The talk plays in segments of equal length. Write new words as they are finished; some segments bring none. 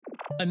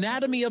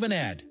Anatomy of an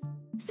ad.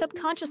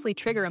 Subconsciously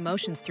trigger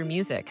emotions through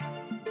music.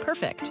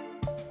 Perfect.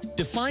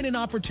 Define an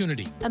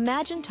opportunity.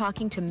 Imagine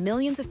talking to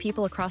millions of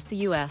people across the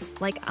U.S.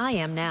 like I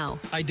am now.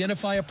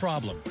 Identify a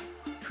problem.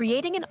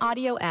 Creating an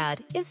audio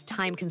ad is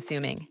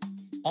time-consuming.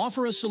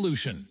 Offer a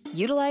solution.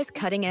 Utilize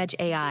cutting-edge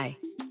AI.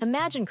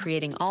 Imagine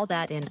creating all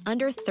that in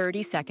under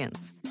 30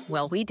 seconds.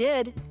 Well, we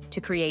did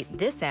to create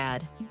this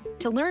ad.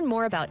 To learn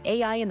more about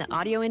AI in the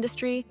audio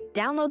industry,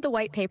 download the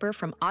white paper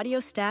from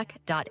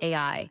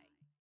audiostack.ai.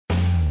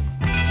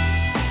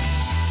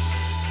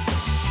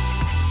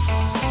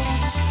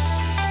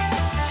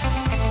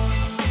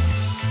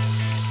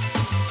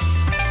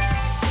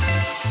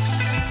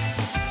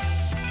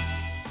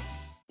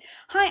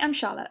 Hi, I'm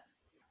Charlotte.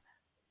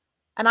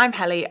 And I'm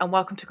Helly, and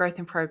welcome to Growth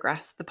in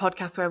Progress, the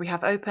podcast where we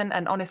have open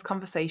and honest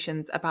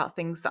conversations about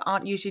things that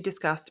aren't usually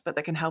discussed, but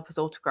that can help us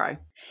all to grow.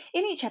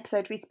 In each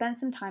episode, we spend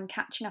some time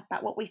catching up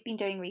about what we've been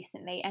doing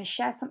recently and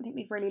share something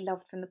we've really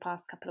loved from the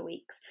past couple of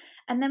weeks.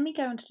 And then we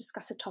go on to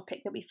discuss a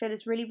topic that we feel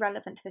is really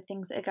relevant to the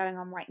things that are going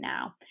on right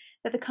now.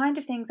 They're the kind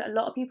of things that a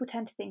lot of people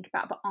tend to think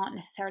about but aren't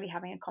necessarily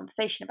having a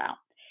conversation about.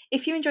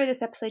 If you enjoy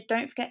this episode,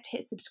 don't forget to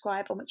hit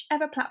subscribe on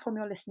whichever platform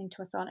you're listening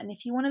to us on. And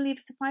if you want to leave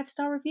us a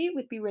 5-star review,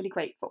 we'd be really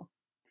grateful.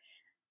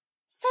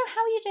 So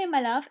how are you doing, my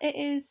love? It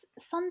is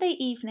Sunday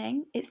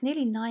evening. It's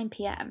nearly 9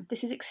 p.m.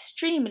 This is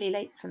extremely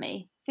late for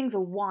me. Things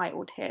are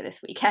wild here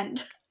this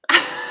weekend.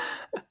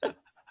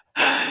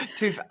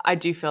 I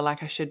do feel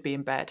like I should be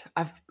in bed.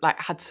 I've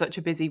had such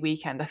a busy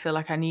weekend. I feel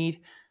like I need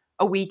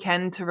a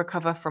weekend to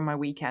recover from my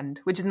weekend,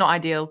 which is not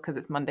ideal because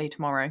it's Monday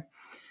tomorrow.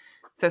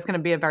 So it's going to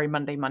be a very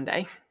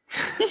Monday.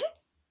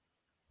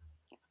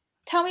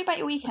 Tell me about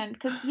your weekend,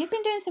 because you've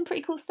been doing some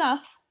pretty cool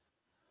stuff.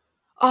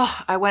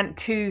 Oh, I went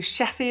to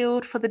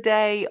Sheffield for the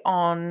day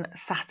on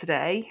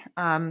Saturday,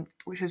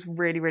 which was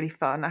really, really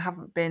fun. I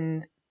haven't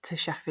been to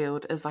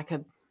Sheffield as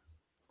I've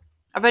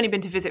only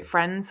been to visit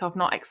friends, so I've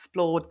not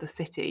explored the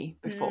city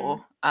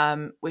before,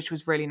 which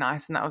was really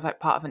nice. And that was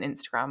part of an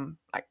Instagram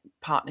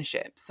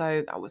partnership.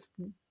 So that was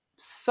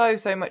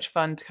so much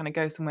fun to kind of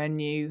go somewhere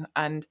new.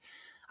 And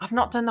I've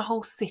not done the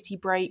whole city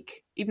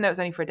break, even though it was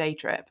only for a day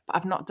trip, but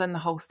I've not done the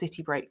whole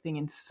city break thing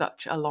in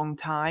such a long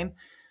time.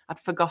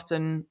 I'd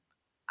forgotten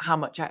how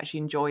much I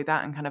actually enjoy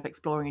that and kind of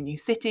exploring a new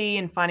city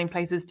and finding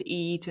places to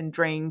eat and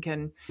drink.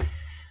 And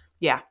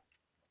yeah,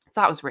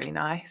 so that was really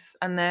nice.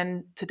 And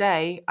then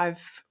today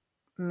I've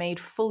made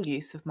full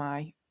use of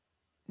my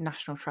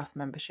National Trust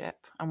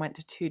membership. I went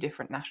to 2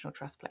 different National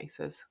Trust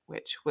places,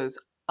 which was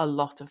a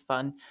lot of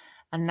fun.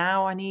 And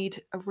now I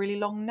need a really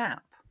long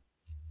nap.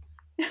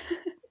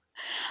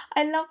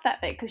 I love that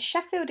though, because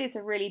Sheffield is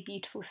a really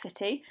beautiful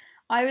city.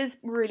 I was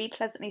really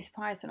pleasantly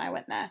surprised when I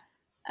went there,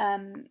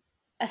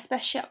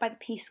 especially up by the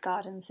Peace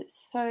Gardens. It's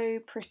so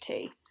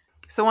pretty.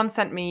 Someone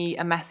sent me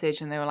a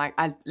message and they were like,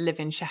 I live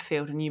in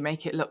Sheffield and you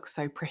make it look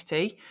so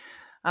pretty.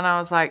 And I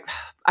was like,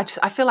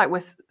 I feel like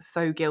we're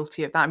so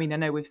guilty of that. I mean, I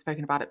know we've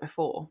spoken about it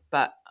before,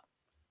 but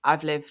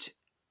I've lived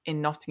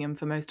in Nottingham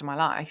for most of my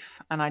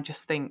life. And I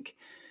just think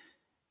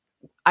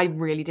I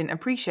really didn't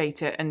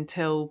appreciate it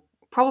until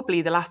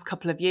probably the last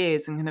couple of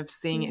years and kind of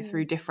seeing it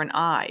through different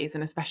eyes.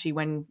 And especially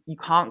when you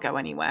can't go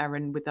anywhere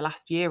and with the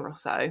last year or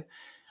so.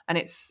 And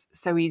it's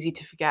so easy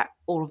to forget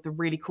all of the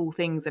really cool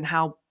things and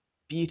how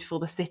beautiful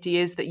the city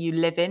is that you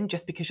live in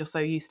just because you're so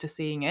used to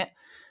seeing it.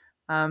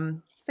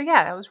 So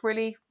yeah, it was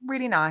really,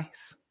 really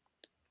nice.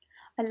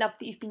 I love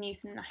that you've been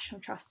using the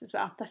National Trust as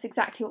well. That's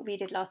exactly what we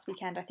did last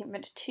weekend. I think we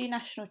went to 2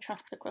 National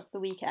Trusts across the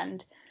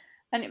weekend,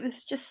 and it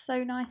was just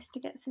so nice to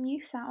get some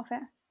use out of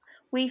it.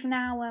 We've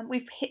now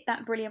we've hit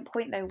that brilliant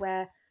point though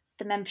where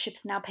the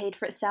membership's now paid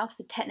for itself,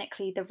 so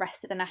technically the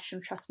rest of the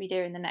National Trust we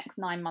do in the next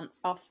 9 months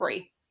are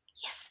free.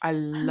 Yes, I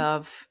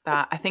love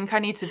that. I think I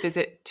need to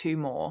visit 2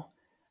 more,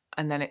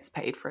 and then it's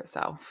paid for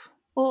itself.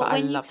 Well, but I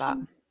love that.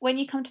 When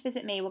you come to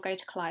visit me, we'll go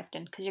to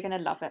Cliveden because you're going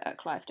to love it at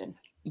Cliveden.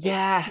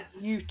 Yes.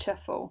 It's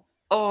beautiful.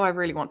 Oh, I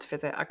really want to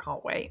visit. I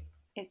can't wait.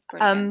 It's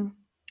brilliant.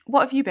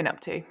 What have you been up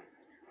to?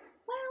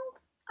 Well,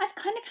 I've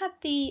kind of had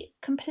the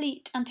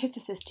complete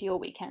antithesis to your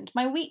weekend.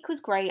 My week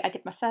was great. I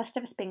did my first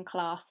ever spin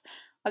class.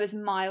 I was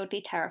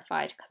mildly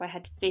terrified because I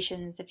had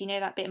visions of, you know,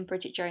 that bit in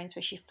Bridget Jones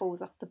where she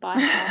falls off the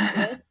bike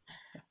afterwards.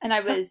 And I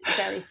was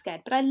very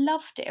scared, but I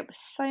loved it. It was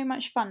so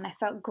much fun. I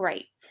felt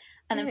great.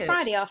 And then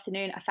Friday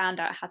afternoon, I found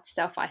out I had to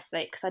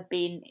self-isolate because I'd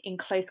been in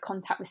close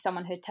contact with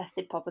someone who had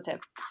tested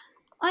positive.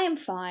 I am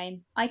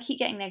fine. I keep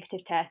getting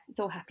negative tests. It's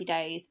all happy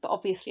days, but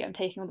obviously I'm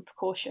taking all the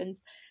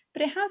precautions.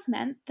 But it has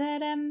meant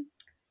that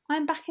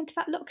I'm back into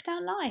that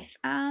lockdown life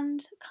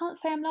and can't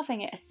say I'm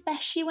loving it,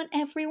 especially when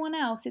everyone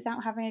else is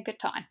out having a good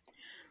time.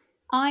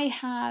 I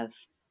have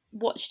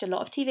watched a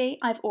lot of TV.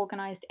 I've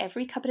organised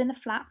every cupboard in the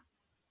flat.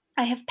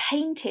 I have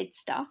painted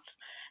stuff.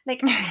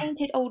 Like, I've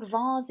painted old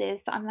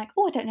vases that I'm like,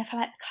 oh, I don't know if I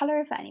like the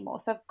colour of that anymore.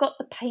 So I've got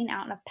the paint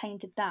out and I've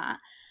painted that.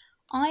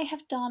 I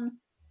have done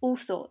all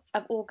sorts.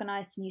 I've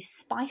organised a new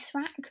spice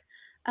rack.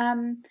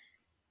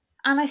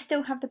 And I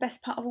still have the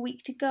best part of a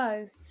week to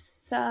go.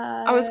 So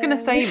I was going to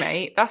say,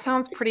 mate, that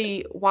sounds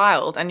pretty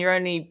wild, and you're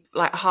only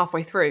like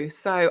halfway through.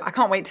 So I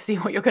can't wait to see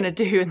what you're going to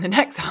do in the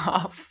next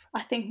half.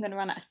 I think I'm going to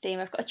run out of steam.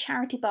 I've got a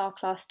charity bar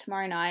class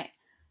tomorrow night.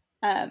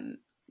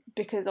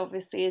 Because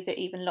obviously, is it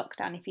even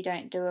lockdown if you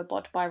don't do a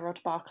bod by rod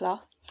bar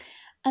class?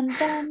 And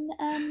then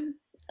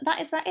that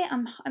is about it.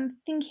 I'm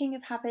thinking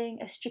of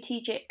having a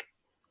strategic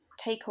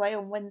takeaway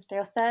on Wednesday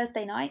or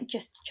Thursday night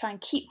just to try and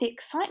keep the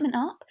excitement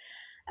up.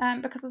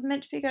 Because I was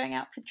meant to be going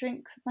out for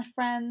drinks with my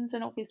friends,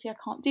 and obviously I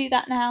can't do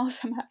that now.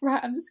 So I'm like,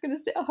 right, I'm just going to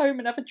sit at home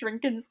and have a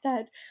drink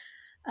instead.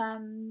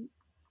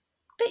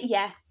 But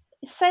yeah,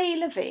 c'est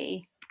la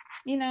vie.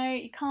 You know,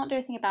 you can't do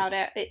anything about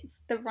it.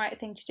 It's the right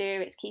thing to do.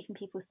 It's keeping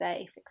people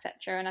safe,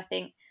 etc. And I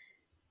think,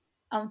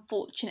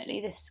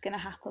 unfortunately, this is going to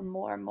happen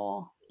more and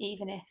more,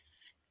 even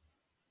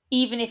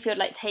if you're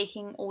like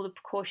taking all the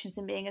precautions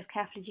and being as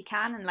careful as you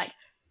can. And like,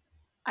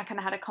 I kind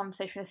of had a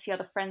conversation with a few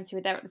other friends who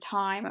were there at the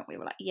time, and we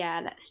were like, yeah,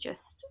 let's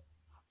just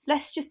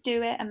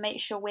do it and make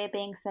sure we're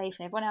being safe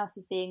and everyone else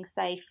is being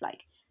safe.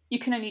 Like, you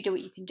can only do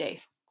what you can do.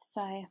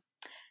 So,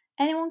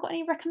 anyone got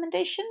any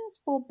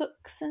recommendations for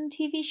books and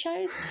TV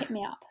shows? Hit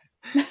me up.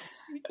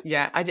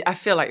 Yeah, I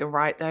feel like you're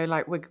right though.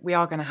 Like we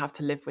are going to have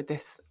to live with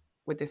this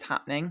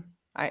happening.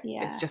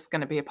 Yeah. It's just going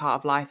to be a part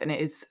of life, and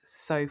it is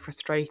so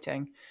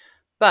frustrating.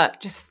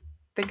 But just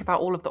think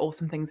about all of the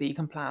awesome things that you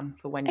can plan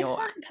for when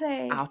you're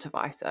out of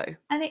ISO.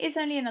 And it is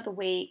only another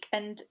week.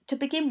 And to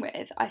begin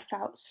with, I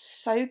felt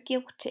so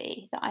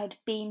guilty that I'd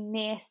been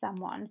near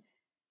someone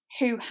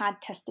who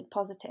had tested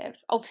positive.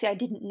 Obviously, I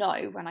didn't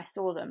know when I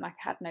saw them. Like,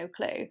 I had no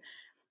clue.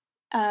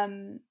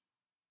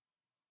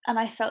 And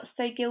I felt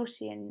so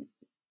guilty, and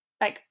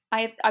like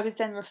I was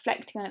then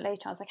reflecting on it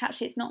later. I was like,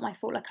 actually, it's not my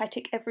fault. Like, I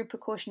took every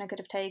precaution I could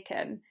have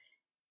taken.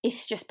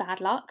 It's just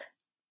bad luck.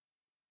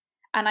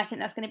 And I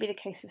think that's going to be the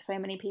case for so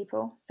many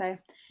people. So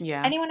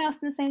yeah, anyone else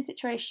in the same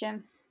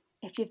situation,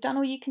 if you've done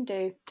all you can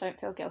do, don't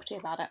feel guilty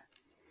about it.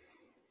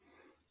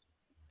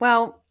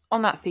 Well,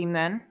 on that theme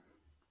then, do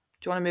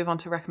you want to move on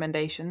to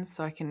recommendations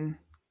so I can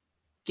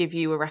give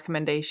you a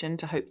recommendation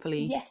to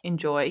hopefully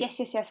enjoy?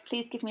 Yes.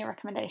 Please give me a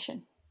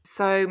recommendation.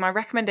 So my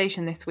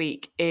recommendation this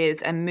week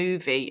is a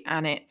movie,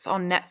 and it's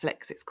on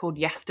Netflix. It's called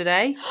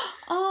Yesterday.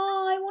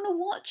 Oh, I want to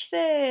watch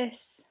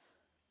this.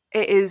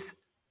 It is.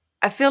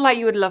 I feel like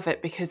you would love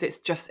it because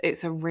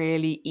it's a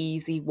really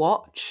easy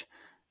watch.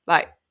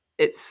 Like,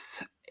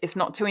 it's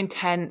not too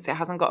intense. It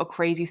hasn't got a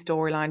crazy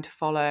storyline to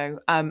follow.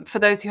 For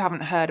those who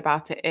haven't heard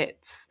about it,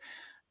 it's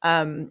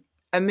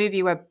a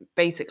movie where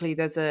basically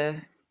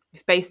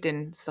it's based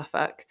in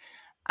Suffolk,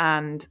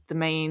 and the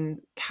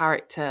main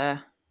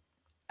character,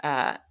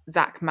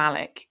 Zack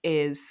Malik,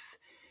 he's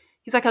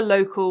like a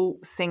local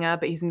singer,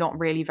 but he's not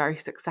really very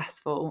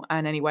successful.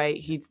 And anyway,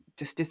 he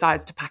just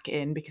decides to pack it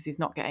in because he's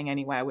not getting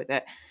anywhere with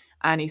it.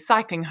 And he's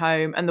cycling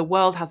home, and the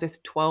world has this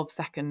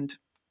 12-second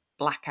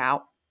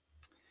blackout,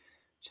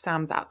 which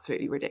sounds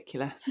absolutely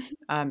ridiculous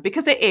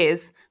because it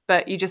is,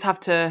 but you just have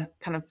to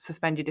kind of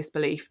suspend your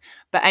disbelief.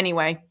 But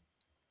anyway,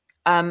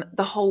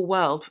 the whole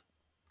world,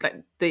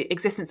 like the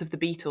existence of the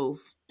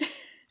Beatles,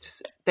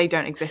 they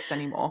don't exist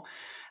anymore.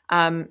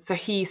 So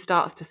he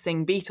starts to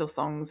sing Beatles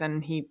songs,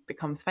 and he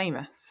becomes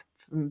famous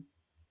from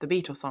the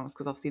Beatles songs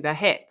because obviously they're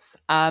hits.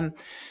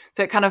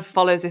 So it kind of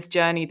follows this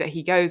journey that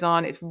he goes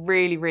on. It's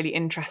really, really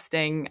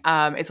interesting.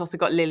 It's also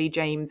got Lily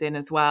James in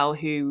as well,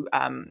 who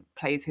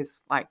plays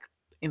his like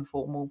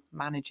informal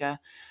manager.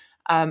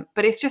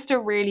 But it's just a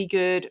really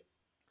good,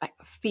 like,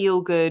 feel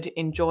good,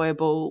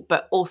 enjoyable,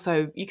 but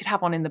also you could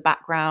have on in the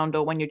background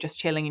or when you're just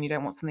chilling and you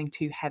don't want something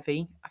too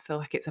heavy. I feel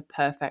like it's a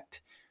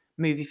perfect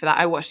movie for that.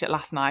 I watched it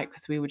last night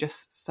because we were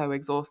just so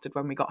exhausted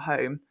when we got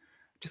home.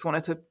 Just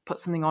wanted to put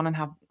something on and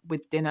have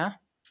with dinner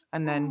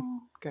and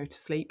then go to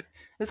sleep.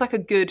 It's like a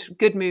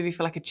good movie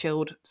for like a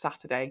chilled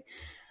Saturday.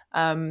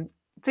 So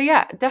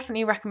yeah,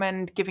 definitely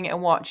recommend giving it a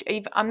watch.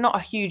 I'm not a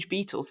huge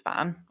Beatles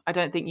fan. I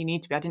don't think you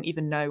need to be. I didn't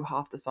even know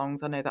half the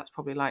songs. I know that's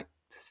probably like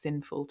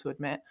sinful to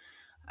admit.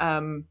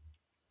 I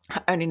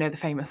only know the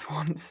famous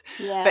ones.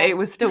 Yeah. But it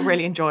was still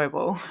really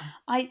enjoyable.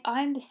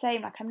 I'm the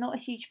same. Like, I'm not a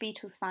huge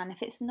Beatles fan.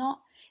 If it's not,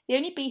 the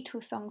only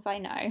Beatles songs I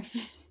know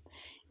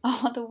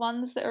are the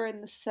ones that are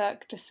in the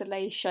Cirque du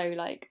Soleil show,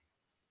 like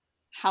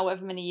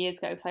however many years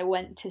ago, because I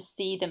went to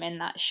see them in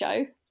that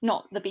show.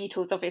 Not the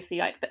Beatles, obviously,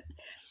 like, but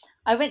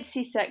I went to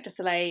see Cirque du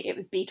Soleil. It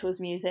was Beatles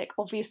music.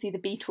 Obviously, the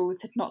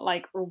Beatles had not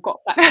like all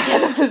got back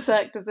together for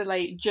Cirque du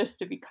Soleil, just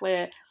to be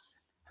clear.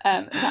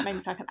 That made me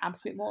sound like an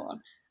absolute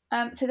moron.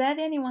 So they're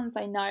the only ones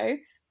I know,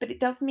 but it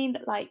does mean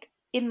that, like,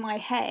 in my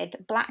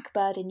head,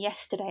 Blackbird and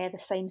Yesterday are the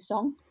same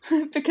song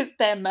because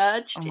they're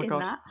merged in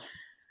God. that.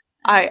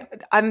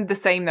 I'm the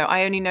same though.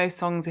 I only know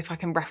songs if I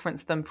can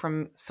reference them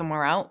from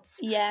somewhere else.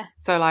 Yeah.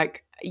 So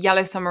like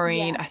Yellow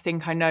Submarine, I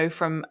think I know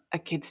from a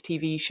kids'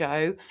 TV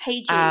show.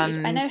 Hey Jude.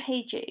 I know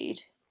Hey Jude.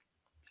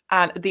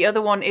 And the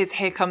other one is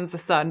Here Comes the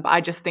Sun, but I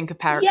just think of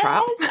Parent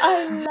Trap. Yes,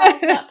 I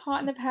love that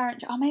part in the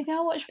Parent Trap. Oh, maybe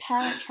I'll watch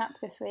Parent Trap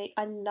this week.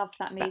 I love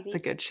that movie.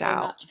 That's a good so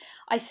shout. much.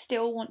 I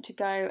still want to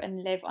go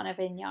and live on a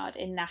vineyard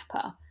in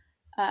Napa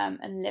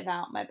and live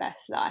out my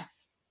best life.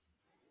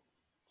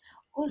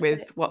 Also,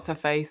 With what's her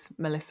face?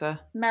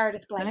 Melissa.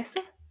 Meredith Blake.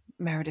 Melissa?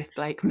 Meredith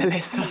Blake.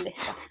 Melissa.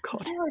 Melissa. Oh,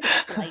 God.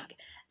 Meredith Blake.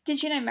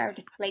 Did you know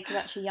Meredith Blake is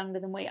actually younger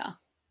than we are?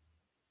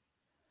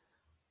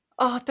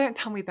 Oh, don't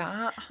tell me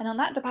that. And on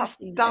that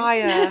depressing That's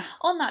note, dire.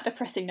 on that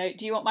depressing note,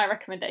 do you want my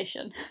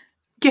recommendation?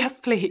 Yes,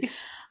 please.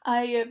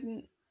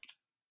 My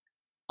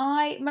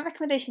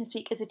recommendation this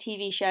week is a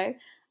TV show,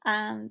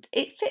 and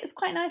it fits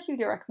quite nicely with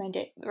your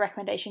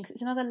recommendation because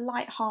it's another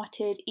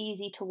light-hearted,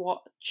 easy to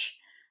watch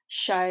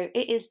show.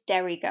 It is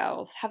Derry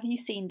Girls. Have you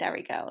seen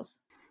Derry Girls?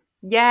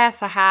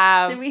 Yes, I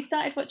have. So we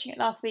started watching it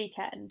last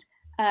weekend.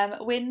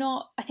 We're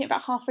not, I think,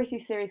 about halfway through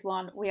series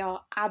 1. We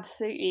are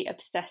absolutely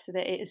obsessed with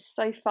it. It is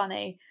so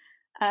funny.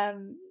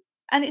 And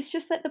it's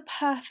just like the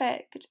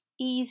perfect,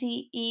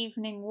 easy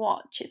evening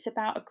watch. It's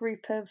about a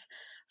group of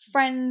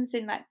friends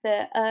in like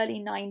the early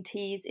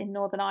 90s in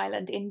Northern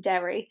Ireland, in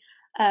Derry.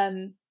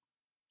 And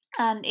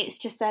it's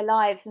just their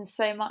lives. And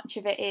so much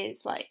of it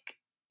is like,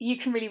 you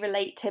can really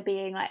relate to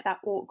being like that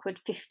awkward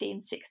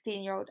 15,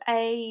 16-year-old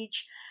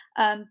age.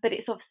 But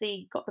it's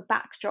obviously got the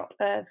backdrop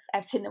of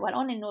everything that went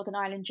on in Northern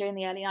Ireland during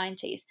the early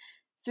 90s.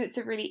 So it's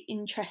a really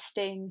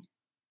interesting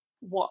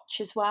watch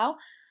as well.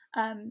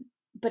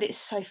 But it's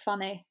so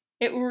funny.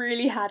 It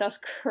really had us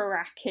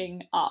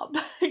cracking up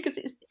because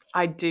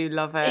I do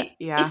love it.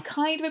 Yeah. It's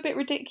kind of a bit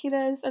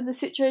ridiculous, and the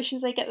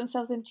situations they get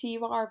themselves into,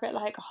 you are a bit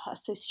like, oh,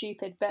 that's so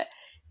stupid. But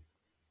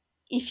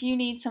if you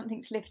need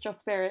something to lift your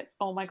spirits,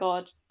 oh my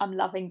God, I'm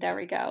loving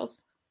Derry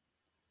Girls.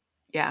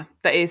 Yeah,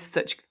 that is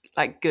such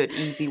like good,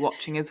 easy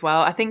watching as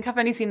well. I think I've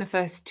only seen the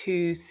first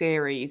 2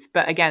 series,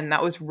 but again,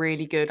 that was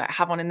really good. Like,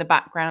 have on in the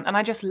background, and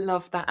I just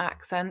love that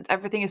accent.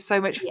 Everything is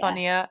so much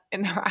funnier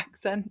in their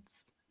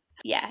accents.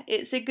 Yeah,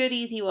 it's a good,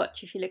 easy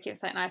watch if you're looking for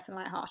something nice and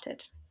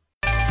lighthearted.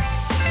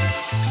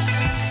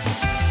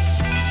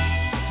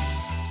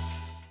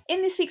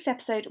 In this week's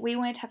episode, we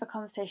wanted to have a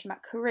conversation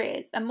about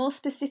careers, and more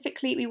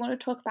specifically, we want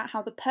to talk about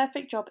how the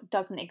perfect job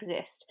doesn't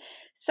exist.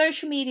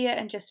 Social media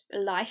and just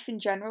life in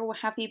general will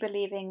have you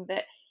believing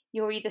that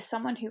you're either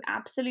someone who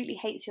absolutely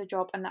hates your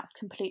job and that's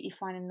completely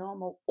fine and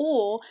normal,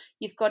 or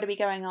you've got to be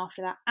going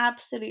after that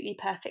absolutely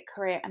perfect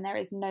career and there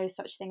is no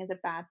such thing as a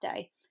bad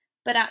day.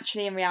 But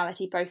actually, in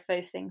reality, both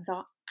those things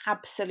are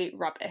absolute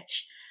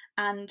rubbish.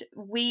 And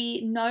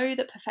we know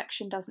that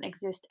perfection doesn't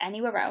exist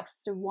anywhere else,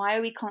 so why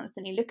are we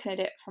constantly looking at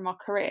it from our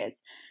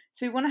careers?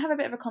 So we want to have a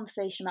bit of a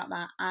conversation about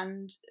that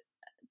and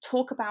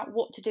talk about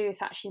what to do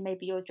if actually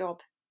maybe your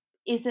job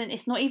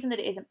it's not even that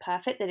it isn't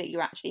perfect, that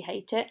you actually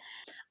hate it,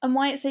 and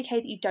why it's okay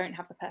that you don't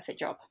have the perfect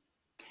job.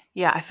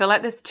 Yeah, I feel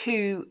like there's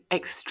 2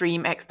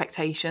 extreme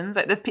expectations.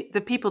 Like there's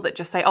the people that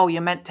just say, oh,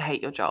 you're meant to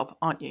hate your job,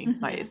 aren't you?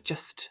 Mm-hmm. Like it's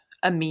just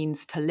a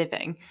means to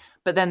living.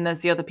 But then there's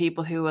the other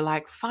people who are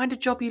like, find a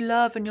job you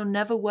love and you'll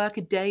never work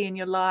a day in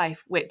your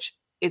life, which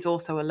is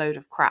also a load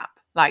of crap.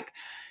 Like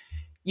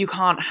you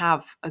can't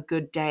have a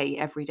good day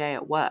every day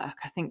at work.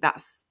 I think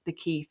that's the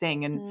key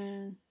thing.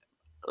 And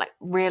like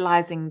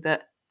realizing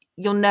that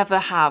you'll never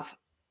have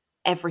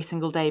every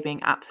single day being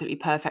absolutely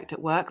perfect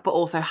at work, but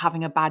also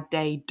having a bad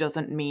day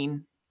doesn't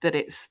mean that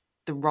it's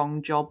the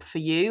wrong job for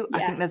you. Yeah.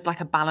 I think there's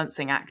like a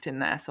balancing act in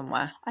there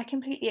somewhere. I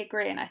completely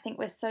agree, and I think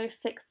we're so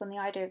fixed on the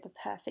idea of the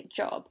perfect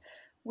job,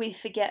 we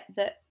forget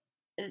that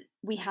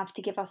we have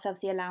to give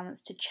ourselves the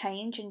allowance to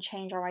change and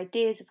change our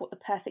ideas of what the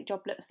perfect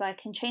job looks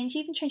like, and change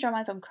our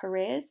minds on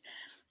careers.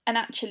 And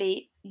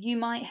actually, you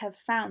might have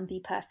found the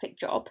perfect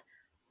job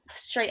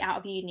straight out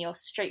of uni or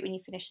straight when you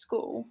finish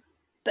school,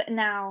 but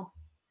now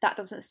that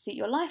doesn't suit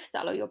your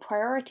lifestyle or your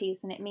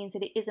priorities, and it means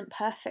that it isn't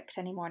perfect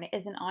anymore and it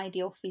isn't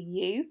ideal for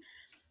you.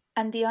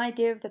 And the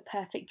idea of the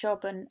perfect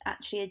job, and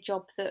actually a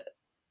job that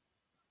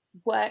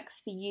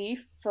works for you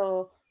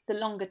for the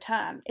longer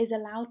term, is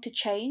allowed to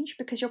change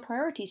because your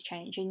priorities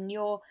change and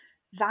your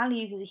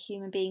values as a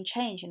human being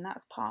change. And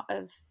that's part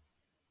of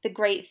the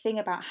great thing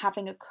about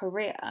having a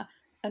career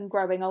and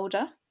growing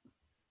older.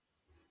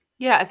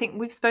 Yeah, I think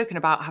we've spoken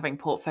about having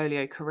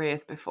portfolio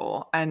careers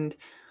before, and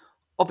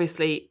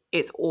obviously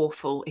it's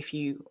awful if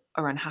you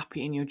are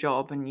unhappy in your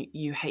job and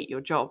you hate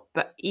your job,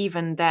 but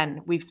even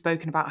then we've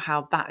spoken about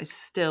how that's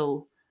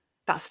still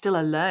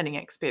a learning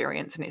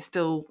experience, and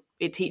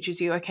it teaches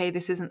you, okay,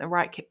 this isn't the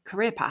right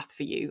career path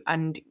for you,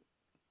 and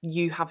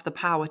you have the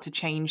power to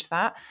change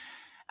that.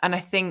 And I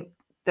think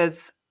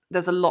there's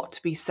a lot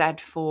to be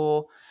said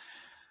for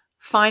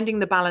finding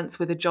the balance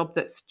with a job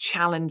that's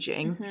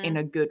challenging in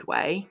a good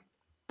way,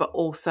 but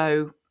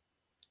also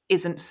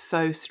isn't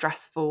so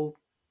stressful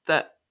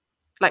that,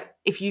 like,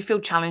 if you feel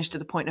challenged to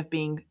the point of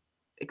being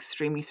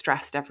extremely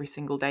stressed every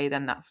single day,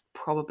 then that's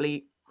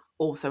probably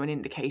also an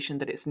indication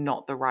that it's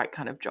not the right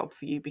kind of job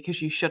for you,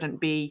 because you shouldn't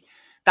be,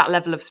 that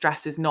level of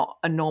stress is not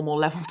a normal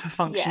level to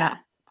function at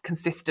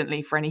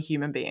consistently for any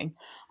human being.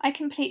 I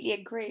completely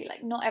agree.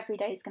 Like, not every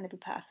day is going to be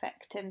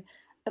perfect. And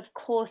of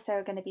course, there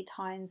are going to be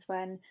times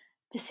when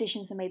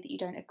decisions are made that you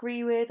don't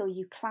agree with, or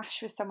you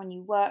clash with someone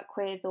you work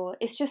with, or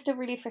it's just a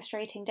really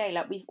frustrating day.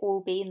 Like, we've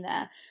all been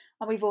there,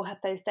 and we've all had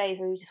those days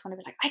where we just want to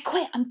be like, I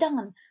quit, I'm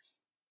done.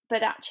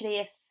 But actually,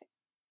 if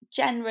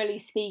generally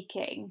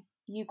speaking,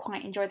 you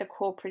quite enjoy the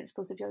core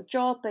principles of your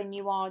job and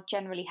you are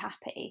generally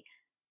happy,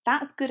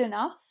 that's good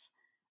enough.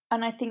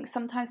 And I think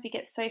sometimes we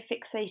get so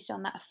fixated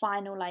on that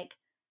final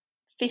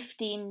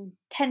 15%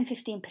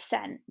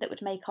 that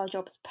would make our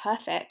jobs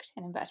perfect,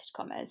 in inverted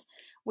commas,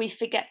 we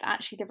forget that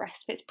actually the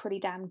rest of it's pretty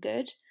damn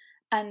good.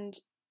 And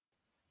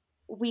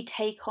we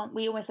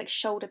almost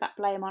shoulder that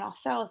blame on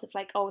ourselves of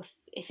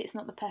if it's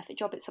not the perfect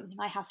job, it's something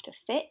I have to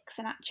fix.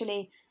 And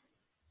actually,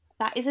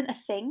 that isn't a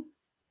thing.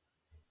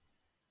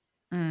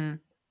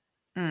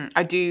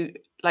 I do,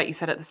 like you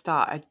said at the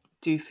start, I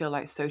do feel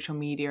like social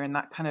media and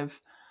that kind of,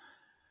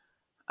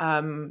 I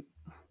don't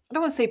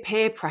want to say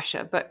peer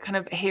pressure, but kind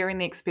of hearing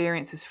the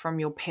experiences from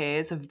your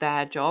peers of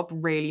their job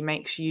really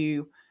makes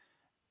you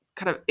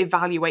kind of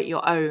evaluate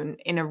your own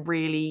in a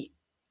really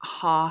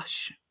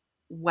harsh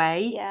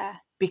way. Yeah.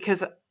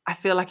 Because I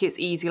feel like it's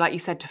easy, like you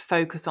said, to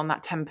focus on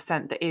that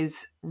 10% that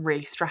is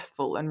really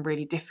stressful and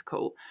really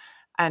difficult.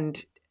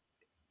 And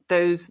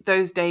those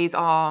days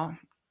are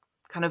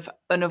kind of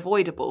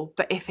unavoidable.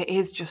 But if it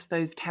is just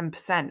those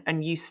 10%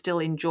 and you still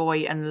enjoy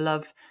and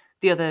love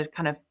the other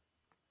kind of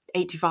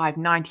 85,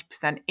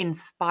 90% in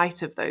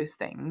spite of those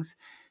things,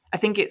 I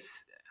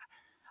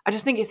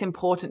just think it's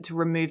important to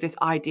remove this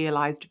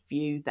idealized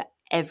view that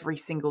every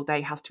single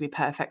day has to be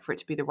perfect for it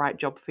to be the right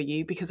job for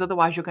you, because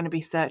otherwise you're going to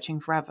be searching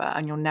forever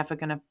and you're never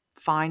going to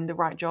find the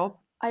right job.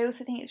 I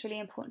also think it's really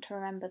important to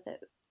remember that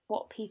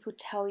what people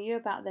tell you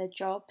about their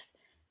jobs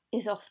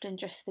is often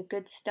just the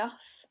good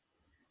stuff.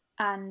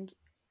 And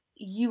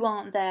you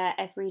aren't there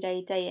every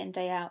day, day in,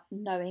 day out,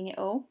 knowing it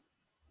all.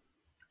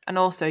 And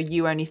also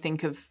you only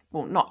think of,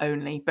 well, not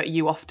only, but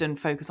you often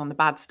focus on the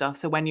bad stuff.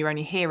 So when you're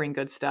only hearing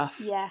good stuff,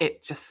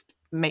 it just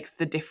makes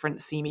the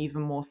difference seem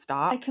even more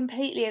stark. I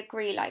completely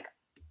agree.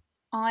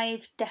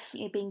 I've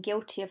definitely been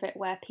guilty of it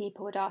where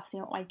people would ask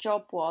me what my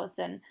job was,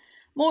 and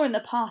more in the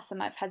past,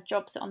 and I've had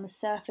jobs that on the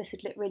surface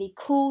would look really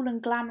cool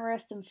and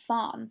glamorous and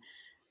fun.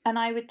 And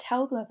I would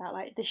tell them about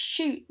the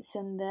shoots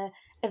and the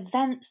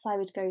events I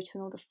would go to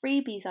and all the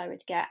freebies I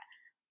would get.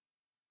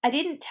 I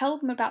didn't tell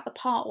them about the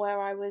part where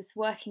I was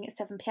working at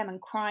 7 p.m. and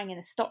crying in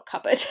a stock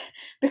cupboard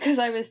because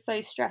I was so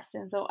stressed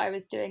and thought I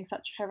was doing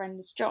such a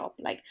horrendous job.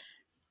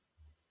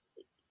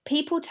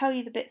 People tell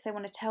you the bits they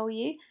want to tell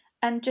you,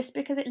 and just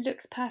because it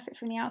looks perfect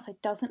from the outside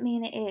doesn't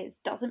mean it is,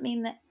 doesn't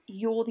mean that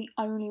you're the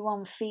only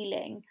one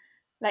feeling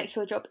like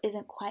your job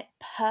isn't quite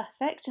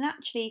perfect. And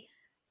actually,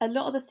 a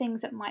lot of the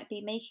things that might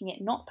be making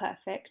it not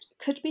perfect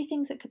could be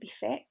things that could be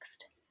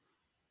fixed.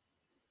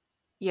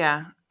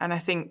 Yeah, and I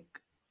think,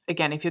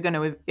 again, if you're going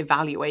to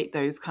evaluate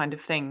those kind of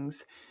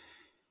things,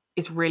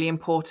 it's really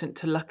important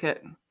to look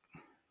at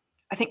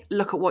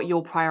what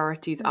your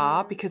priorities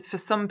are, because for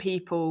some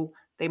people,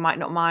 they might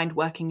not mind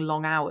working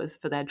long hours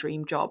for their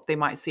dream job. They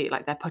might see it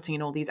like they're putting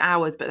in all these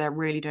hours, but they're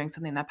really doing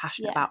something they're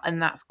passionate about,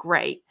 and that's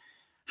great.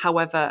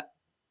 However,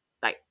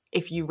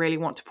 if you really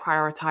want to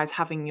prioritize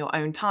having your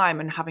own time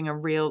and having a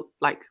real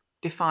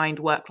defined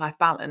work-life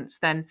balance,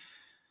 then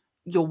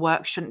your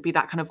work shouldn't be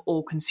that kind of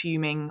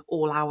all-consuming,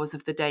 all hours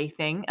of the day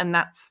thing. And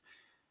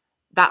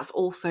that's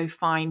also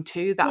fine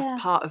too.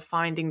 That's part of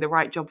finding the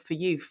right job for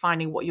you,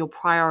 finding what your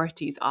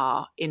priorities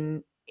are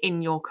in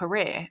your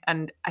career.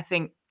 And I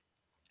think,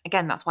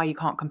 again, that's why you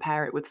can't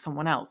compare it with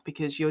someone else,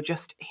 because you're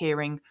just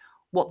hearing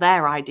what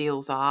their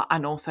ideals are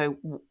and also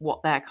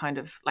what their kind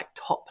of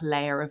top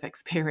layer of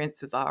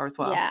experiences are as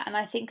well. Yeah, and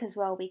I think as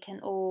well we can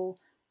all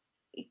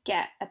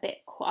get a bit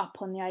caught up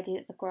on the idea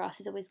that the grass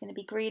is always going to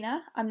be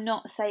greener. I'm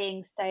not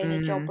saying stay in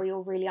a job where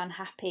you're really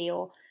unhappy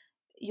or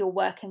your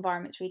work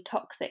environment's really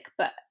toxic,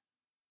 but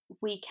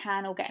we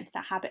can all get into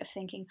that habit of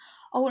thinking,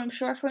 oh, well, I'm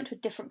sure if I went to a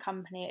different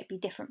company, it'd be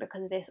different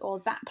because of this,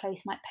 or that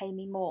place might pay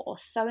me more, or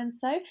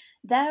so-and-so,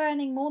 they're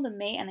earning more than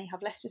me and they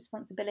have less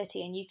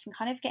responsibility. And you can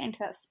kind of get into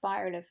that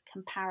spiral of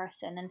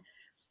comparison. And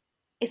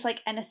it's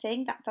like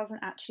anything that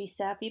doesn't actually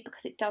serve you,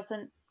 because it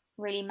doesn't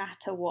really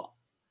matter what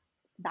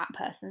that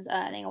person's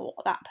earning or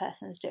what that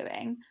person's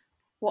doing.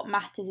 What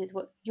matters is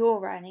what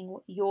you're earning,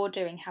 what you're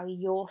doing, how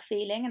you're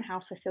feeling, and how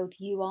fulfilled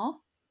you are.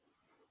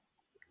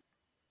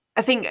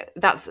 I think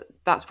that's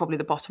probably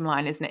the bottom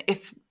line, isn't it?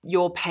 If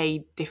your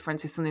pay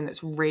difference is something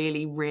that's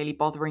really, really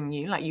bothering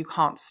you, you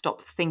can't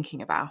stop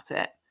thinking about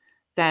it,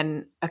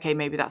 then okay,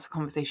 maybe that's a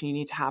conversation you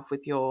need to have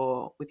with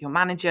your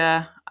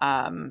manager,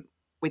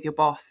 with your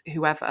boss,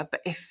 whoever.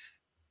 But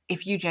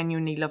if you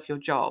genuinely love your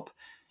job,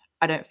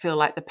 I don't feel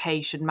like the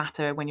pay should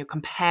matter when you're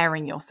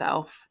comparing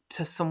yourself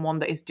to someone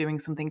that is doing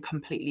something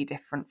completely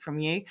different from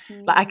you.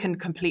 I can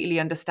completely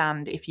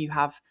understand if you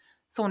have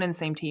someone in the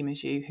same team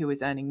as you who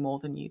is earning more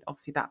than you.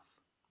 Obviously,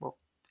 that's, well,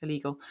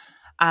 illegal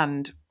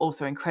and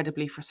also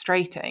incredibly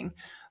frustrating.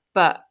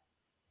 But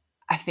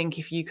I think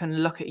if you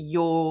can look at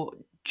your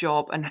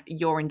job and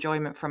your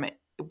enjoyment from it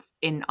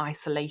in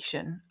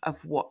isolation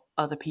of what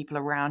other people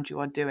around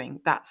you are doing,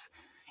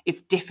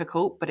 it's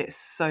difficult, but it's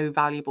so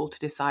valuable to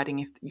deciding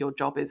if your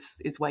job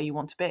is where you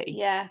want to be.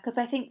 Yeah, because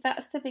I think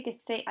that's the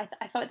biggest thing.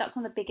 I feel like that's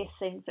one of the biggest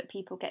things that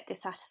people get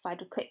dissatisfied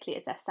with quickly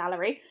is their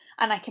salary.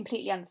 And I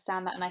completely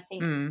understand that. And I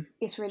think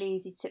it's really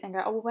easy to sit there and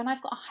go, oh, well, when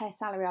I've got a higher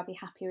salary, I'll be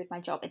happier with my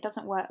job. It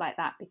doesn't work like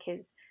that,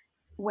 because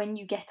when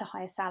you get a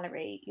higher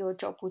salary, your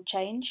job will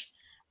change.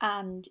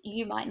 And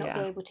you might not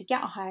be able to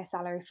get a higher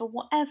salary for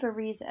whatever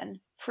reason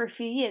for a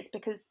few years,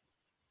 because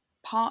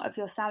part of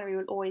your salary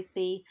will always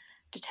be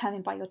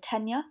determined by your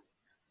tenure.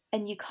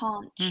 And you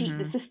can't cheat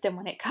the system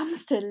when it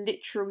comes to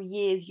literal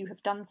years you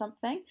have done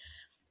something.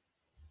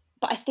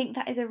 But I think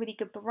that is a really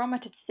good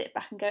barometer to sit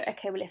back and go,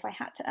 okay, well, if I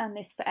had to earn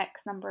this for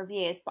X number of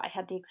years, but I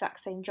had the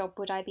exact same job,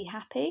 would I be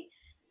happy?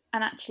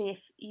 And actually,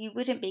 if you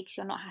wouldn't be because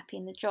you're not happy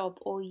in the job,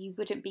 or you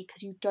wouldn't be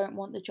because you don't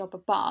want the job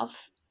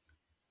above,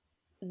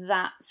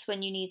 that's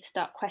when you need to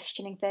start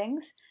questioning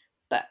things.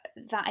 But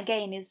that,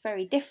 again, is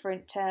very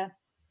different to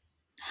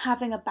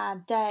having a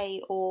bad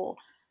day or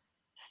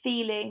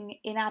feeling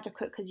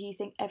inadequate because you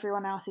think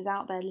everyone else is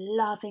out there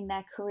loving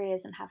their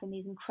careers and having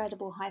these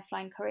incredible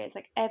high-flying careers.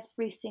 Like,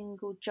 every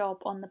single job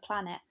on the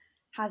planet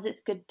has its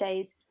good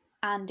days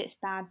and its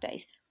bad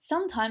days.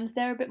 Sometimes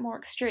they're a bit more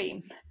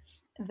extreme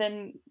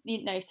than,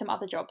 you know, some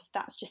other jobs.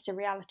 That's just a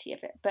reality of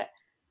it. But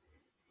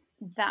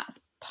that's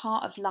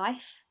part of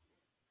life.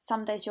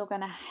 Some days you're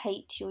going to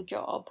hate your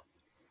job,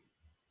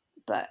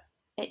 but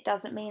it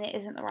doesn't mean it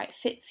isn't the right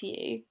fit for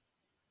you.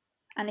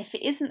 And if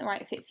it isn't the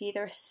right fit for you,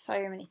 there are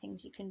so many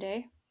things you can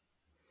do.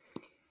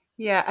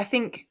 Yeah, I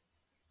think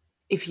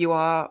if you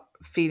are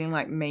feeling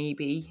like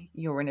maybe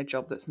you're in a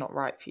job that's not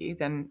right for you,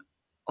 then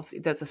obviously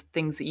there's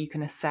things that you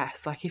can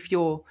assess. Like if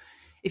you're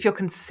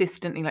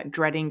consistently like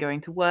dreading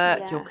going to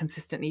work, you're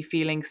consistently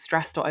feeling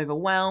stressed or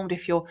overwhelmed,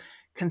 if you're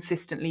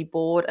consistently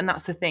bored, and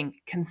that's the thing,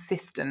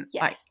 consistent.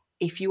 Yes. Like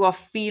if you are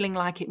feeling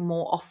like it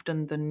more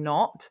often than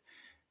not,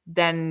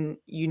 then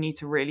you need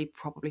to really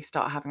probably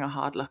start having a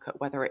hard look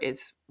at whether it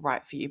is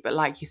right for you. But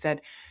like you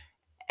said,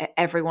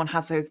 everyone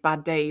has those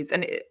bad days,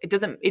 and it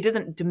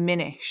doesn't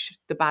diminish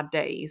the bad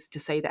days to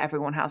say that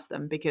everyone has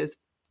them, because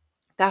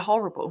they're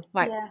horrible.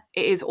 Like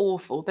it is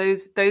awful.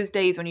 Those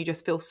days when you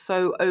just feel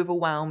so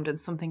overwhelmed and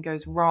something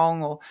goes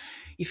wrong, or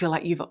you feel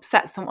like you've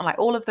upset someone, like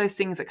all of those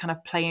things that kind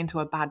of play into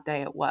a bad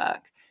day at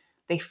work,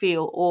 they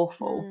feel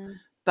awful.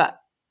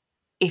 But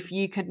if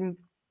you can,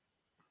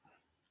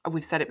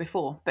 we've said it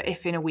before, but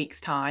if in a week's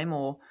time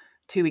or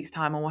 2 weeks'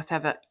 time or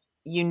whatever,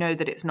 you know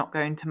that it's not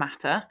going to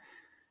matter,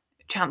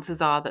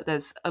 chances are that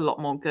there's a lot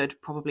more good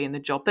probably in the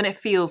job than it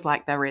feels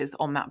like there is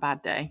on that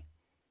bad day.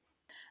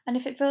 And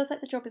if it feels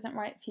like the job isn't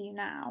right for you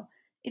now,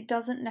 it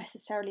doesn't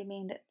necessarily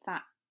mean that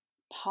that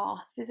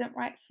path isn't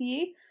right for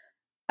you.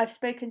 I've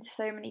spoken to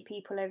so many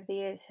people over the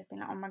years who've been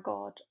like, oh my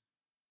God,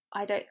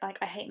 I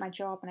hate my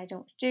job and I don't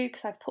know what to do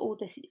because I've put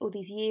all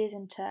these years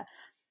into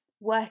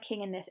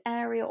working in this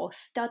area or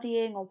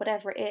studying or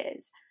whatever it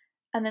is.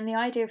 And then the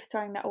idea of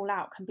throwing that all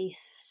out can be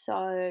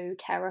so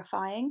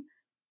terrifying.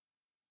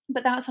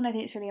 But that's when I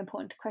think it's really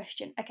important to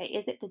question, okay,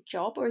 is it the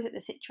job or is it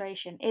the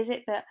situation? Is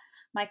it that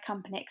my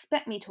company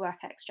expect me to work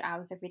extra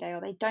hours every day,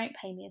 or they don't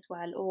pay me as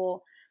well?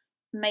 Or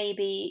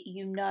maybe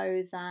you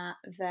know that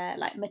their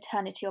like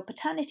maternity or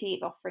paternity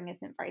leave offering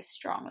isn't very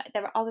strong. Like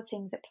there are other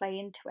things that play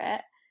into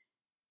it.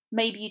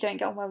 Maybe you don't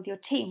get on well with your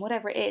team,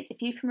 whatever it is.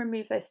 If you can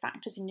remove those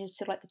factors and you just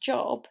still like the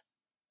job,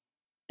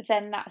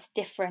 then that's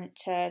different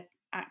to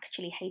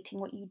actually hating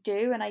what you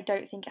do. And I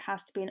don't think it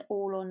has to be an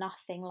all or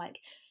nothing. Like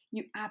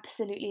you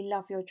absolutely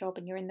love your job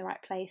and you're in the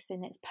right place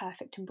and it's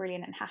perfect and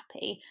brilliant and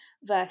happy,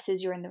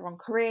 versus you're in the wrong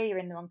career, you're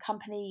in the wrong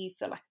company, you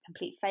feel like a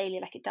complete failure.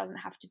 Like it doesn't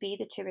have to be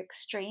the two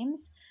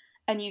extremes,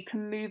 and you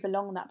can move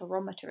along that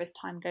barometer as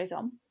time goes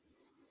on.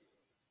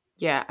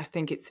 Yeah, I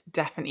think it's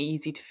definitely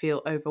easy to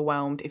feel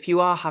overwhelmed if you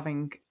are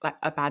having like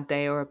a bad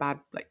day or a bad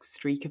like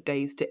streak of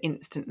days, to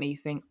instantly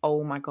think,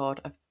 oh my God,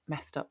 I've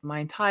messed up. My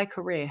entire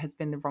career has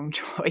been the wrong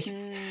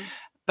choice.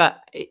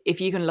 But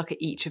if you can look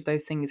at each of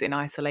those things in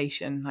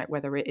isolation, like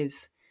whether it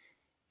is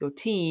your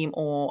team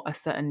or a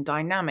certain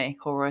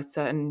dynamic or a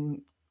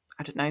certain,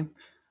 I don't know,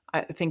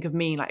 I think of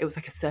me, like it was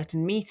like a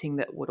certain meeting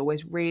that would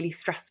always really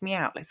stress me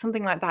out, like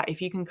something like that. If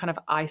you can kind of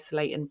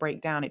isolate and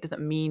break down, it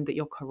doesn't mean that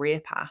your career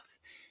path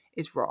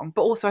is wrong.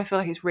 But also I feel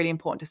like it's really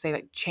important to say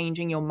like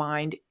changing your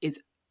mind is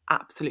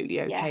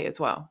absolutely okay as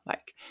well.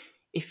 Like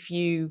if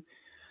you,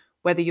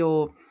 whether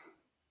you're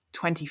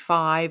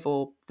 25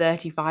 or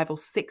 35 or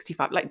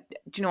 65, like, do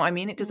you know what I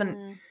mean? It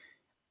doesn't,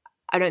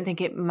 I don't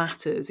think it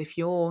matters if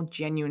you're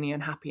genuinely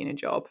unhappy in a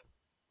job,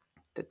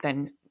 that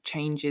then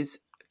change is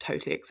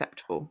totally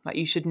acceptable. Like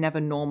you should never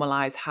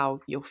normalize how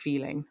you're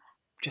feeling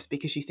just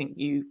because you think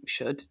you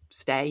should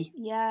stay.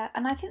 Yeah,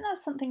 and I think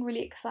that's something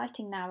really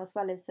exciting now as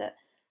well, is that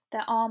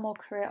there are more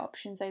career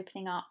options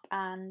opening up,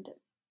 and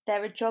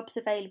there are jobs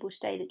available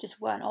today that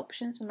just weren't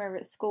options when we were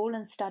at school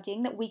and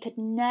studying, that we could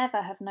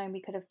never have known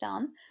we could have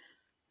done.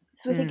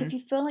 So I think if you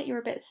feel like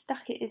you're a bit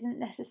stuck, it isn't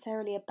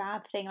necessarily a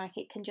bad thing. Like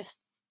it can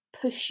just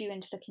push you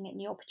into looking at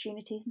new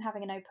opportunities and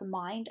having an open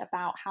mind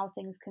about how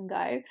things can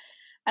go.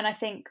 And I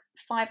think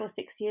 5 or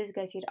 6 years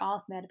ago, if you'd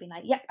asked me, I'd have been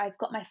like, yep, I've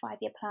got my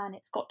 5-year plan.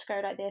 It's got to go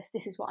like this.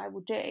 This is what I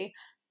will do.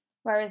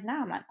 Whereas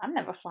now I'm like, I don't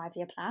have a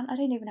 5-year plan. I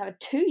don't even have a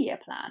 2-year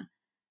plan.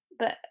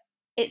 But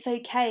it's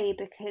okay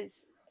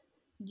because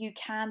you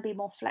can be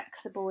more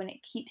flexible and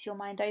it keeps your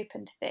mind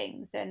open to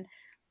things. And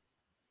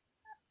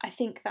I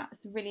think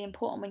that's really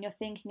important when you're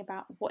thinking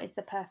about what is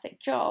the perfect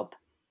job.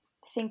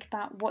 Think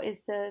about what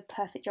is the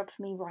perfect job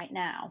for me right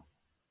now,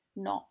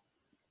 not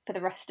for the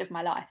rest of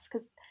my life.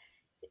 Because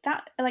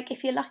that, like,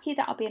 if you're lucky,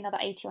 that'll be another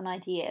 80 or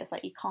 90 years.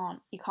 Like, you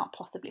can't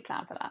possibly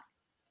plan for that.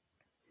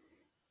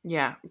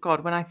 Yeah,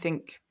 God, when I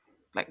think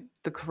like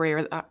the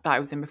career that I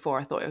was in before,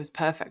 I thought it was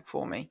perfect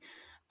for me.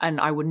 And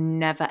I would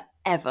never,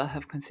 ever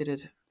have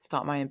considered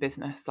start my own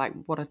business. Like,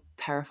 what a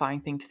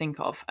terrifying thing to think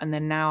of. And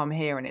then now I'm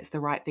here and it's the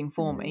right thing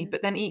for me.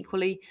 But then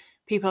equally,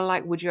 people are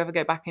like, would you ever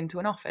go back into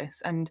an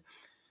office? And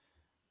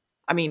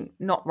I mean,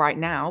 not right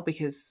now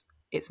because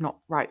it's not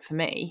right for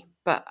me.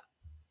 But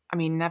I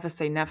mean, never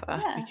say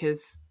never,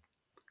 because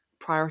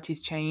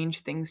priorities change,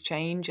 things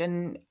change.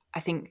 And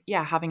I think,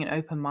 having an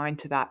open mind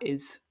to that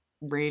is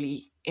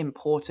really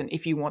important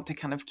if you want to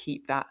kind of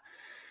keep that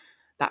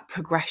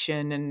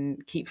progression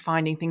and keep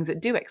finding things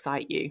that do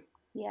excite you.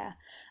 Yeah.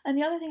 And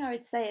the other thing I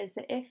would say is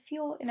that if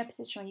you're in a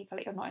position where you feel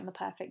like you're not in the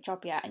perfect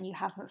job yet and you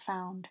haven't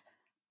found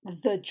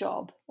the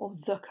job or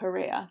the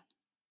career,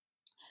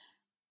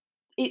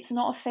 it's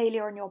not a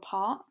failure on your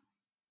part.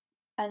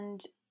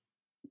 And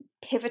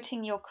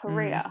pivoting your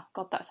career,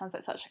 God, that sounds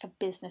like such like a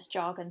business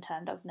jargon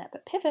term, doesn't it?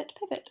 But pivot.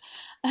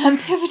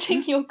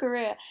 Pivoting your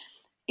career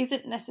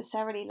isn't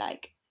necessarily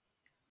like,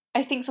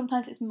 I think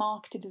sometimes it's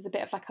marketed as a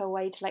bit of like a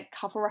way to like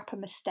cover up a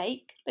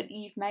mistake that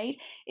you've made.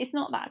 It's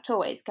not that at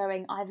all. It's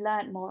going, I've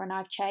learned more and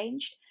I've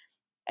changed.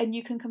 And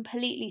you can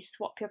completely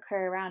swap your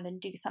career around and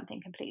do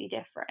something completely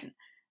different.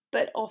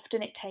 But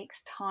often it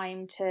takes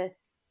time to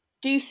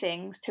do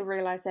things to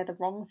realise they're the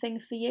wrong thing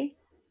for you.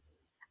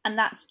 And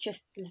that's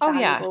just as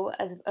valuable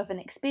of an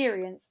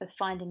experience as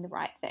finding the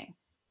right thing.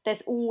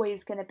 There's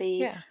always going to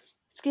be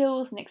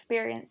skills and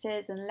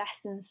experiences and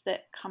lessons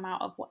that come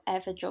out of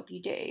whatever job you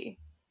do,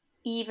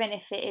 even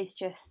if it is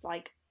just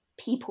like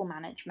people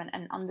management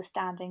and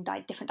understanding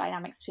different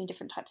dynamics between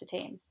different types of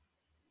teams.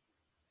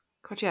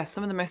 God, yeah,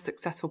 some of the most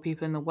successful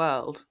people in the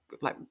world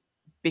like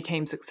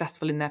became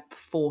successful in their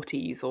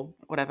 40s or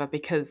whatever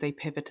because they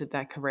pivoted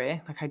their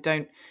career.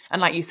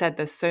 And like you said,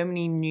 there's so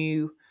many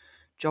new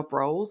job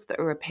roles that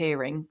are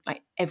appearing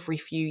like every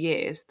few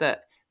years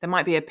that there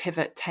might be a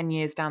pivot 10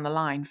 years down the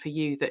line for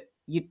you that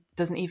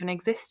doesn't even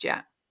exist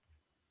yet.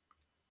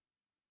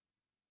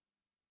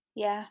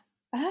 Yeah.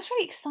 And that's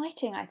really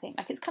exciting, I think.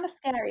 Like, it's kind of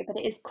scary, but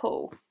it is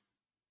cool.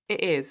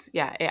 It is.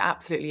 Yeah, it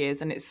absolutely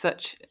is. And it's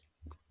such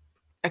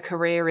a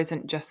career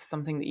isn't just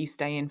something that you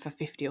stay in for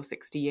 50 or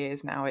 60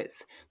 years now.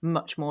 It's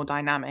much more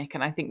dynamic.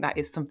 And I think that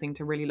is something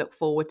to really look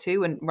forward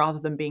to, and rather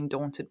than being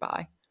daunted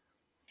by.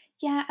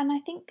 Yeah. And I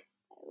think,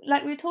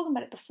 like we were talking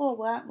about it before,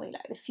 weren't we?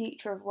 Like the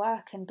future of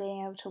work and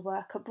being able to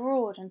work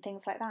abroad and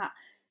things like that.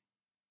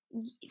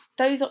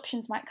 Those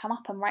options might come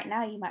up, and right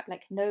now you might be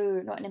like,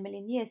 no, not in a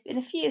million years. But in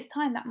a few years'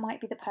 time, that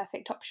might be the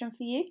perfect option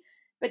for you.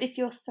 But if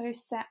you're so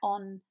set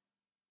on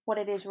what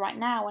it is right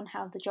now and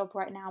how the job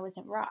right now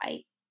isn't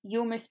right, you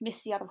almost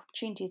miss the other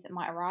opportunities that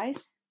might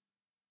arise.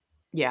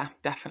 Yeah,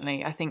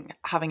 definitely. I think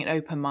having an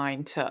open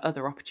mind to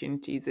other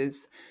opportunities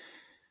is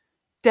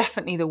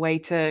definitely the way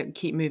to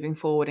keep moving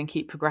forward and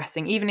keep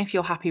progressing. Even if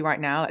you're happy right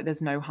now, like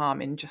there's no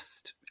harm in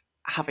just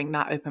having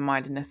that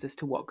open-mindedness as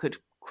to what could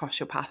cross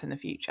your path in the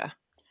future.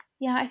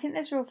 Yeah, I think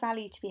there's real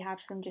value to be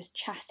had from just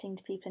chatting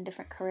to people in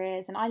different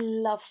careers. And I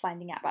love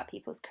finding out about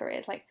people's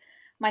careers. Like,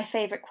 my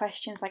favourite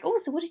questions, like, oh,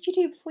 so what did you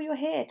do before you were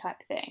here,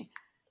 type thing.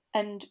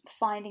 And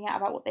finding out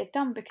about what they've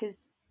done,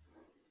 because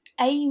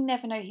you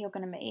never know who you're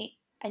going to meet,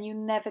 and you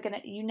never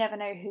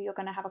know who you're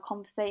going to have a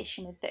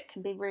conversation with that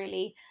can be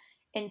really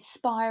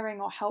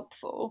inspiring or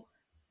helpful.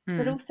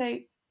 But also,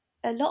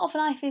 a lot of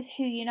life is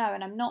who you know.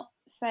 And I'm not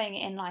saying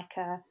it in like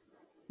a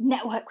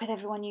network with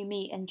everyone you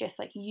meet and just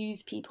like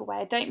use people way.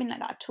 I don't mean like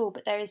that at all,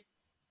 but there is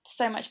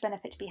so much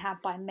benefit to be had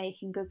by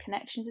making good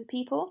connections with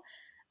people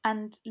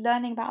and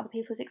learning about other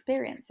people's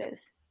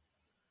experiences.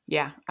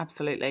 Yeah,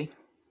 absolutely.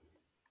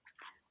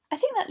 I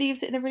think that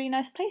leaves it in a really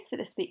nice place for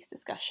this week's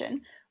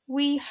discussion.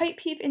 We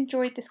hope you've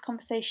enjoyed this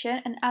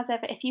conversation, and as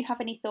ever, if you have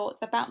any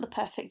thoughts about the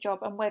perfect job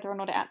and whether or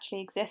not it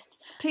actually exists,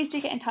 please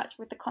do get in touch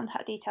with the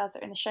contact details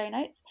that are in the show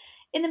notes.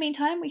 In the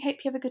meantime, we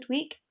hope you have a good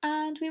week,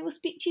 and we will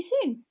speak to you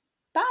soon.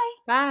 Bye!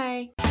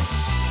 Bye!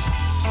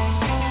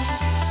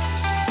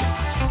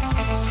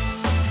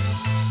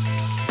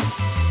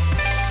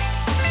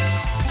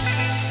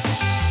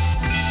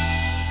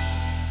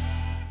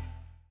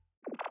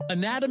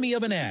 Anatomy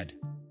of an ad.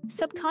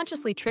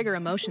 Subconsciously trigger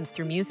emotions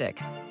through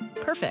music.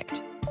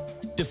 Perfect.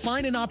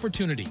 Define an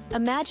opportunity.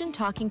 Imagine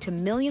talking to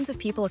millions of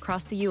people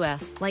across the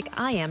U.S. like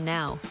I am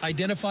now.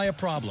 Identify a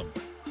problem.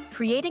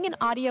 Creating an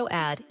audio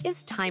ad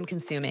is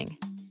time-consuming.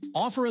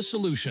 Offer a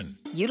solution.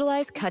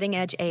 Utilize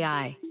cutting-edge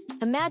AI.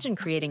 Imagine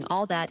creating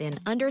all that in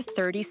under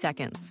 30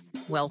 seconds.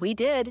 Well, we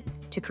did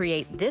to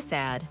create this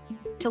ad.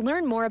 To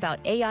learn more about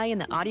AI in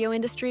the audio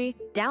industry,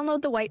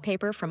 download the white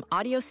paper from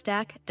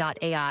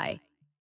audiostack.ai.